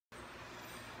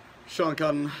Sean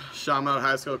Cutton, Shawmut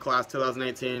High School, class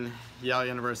 2018, Yale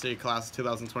University, class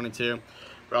 2022,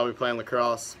 where I'll be playing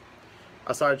lacrosse.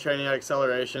 I started training at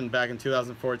Xceleration back in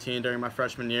 2014 during my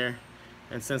freshman year,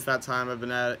 and since that time I've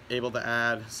been able to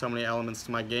add so many elements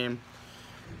to my game,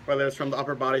 whether it's from the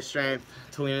upper body strength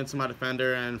to lean into my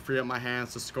defender and free up my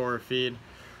hands to score or feed,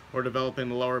 or developing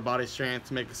the lower body strength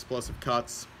to make explosive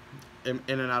cuts in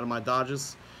and out of my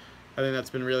dodges. I think that's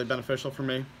been really beneficial for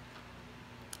me.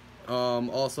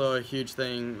 Also, a huge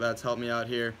thing that's helped me out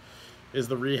here is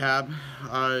the rehab.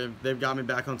 They've got me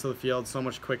back onto the field so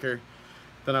much quicker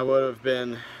than I would have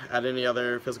been at any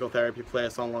other physical therapy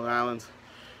place on Long Island.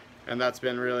 And that's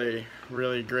been really,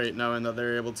 really great knowing that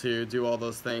they're able to do all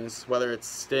those things, whether it's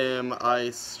stim,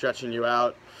 ice, stretching you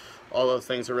out, all those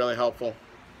things are really helpful.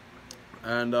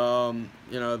 And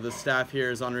you know, the staff here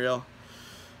is unreal.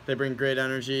 They bring great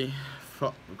energy,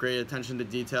 great attention to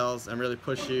details, and really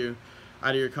push you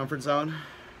out of your comfort zone.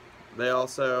 They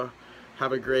also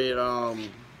have a great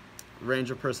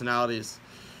range of personalities,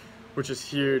 which is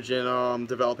huge in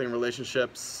developing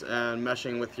relationships and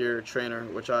meshing with your trainer,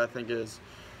 which I think is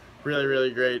really,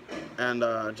 really great. And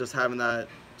just having that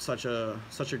such a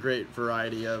great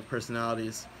variety of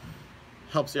personalities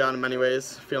helps you out in many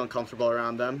ways, feeling comfortable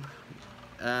around them.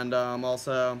 And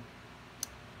also,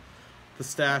 the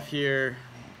staff here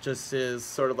just is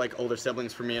sort of like older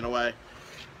siblings for me in a way,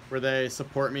 where they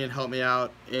support me and help me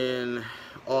out in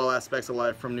all aspects of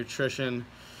life, from nutrition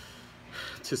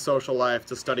to social life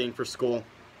to studying for school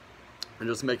and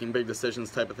just making big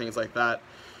decisions, type of things like that,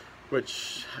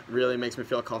 which really makes me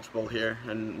feel comfortable here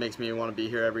and makes me want to be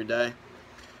here every day.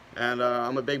 And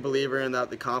I'm a big believer in that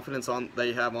the confidence that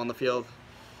you have on the field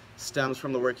stems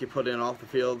from the work you put in off the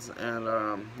fields.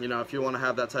 And you know, if you want to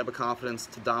have that type of confidence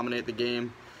to dominate the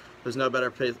game, there's no better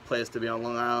place to be on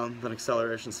Long Island than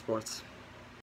Xceleration Sports.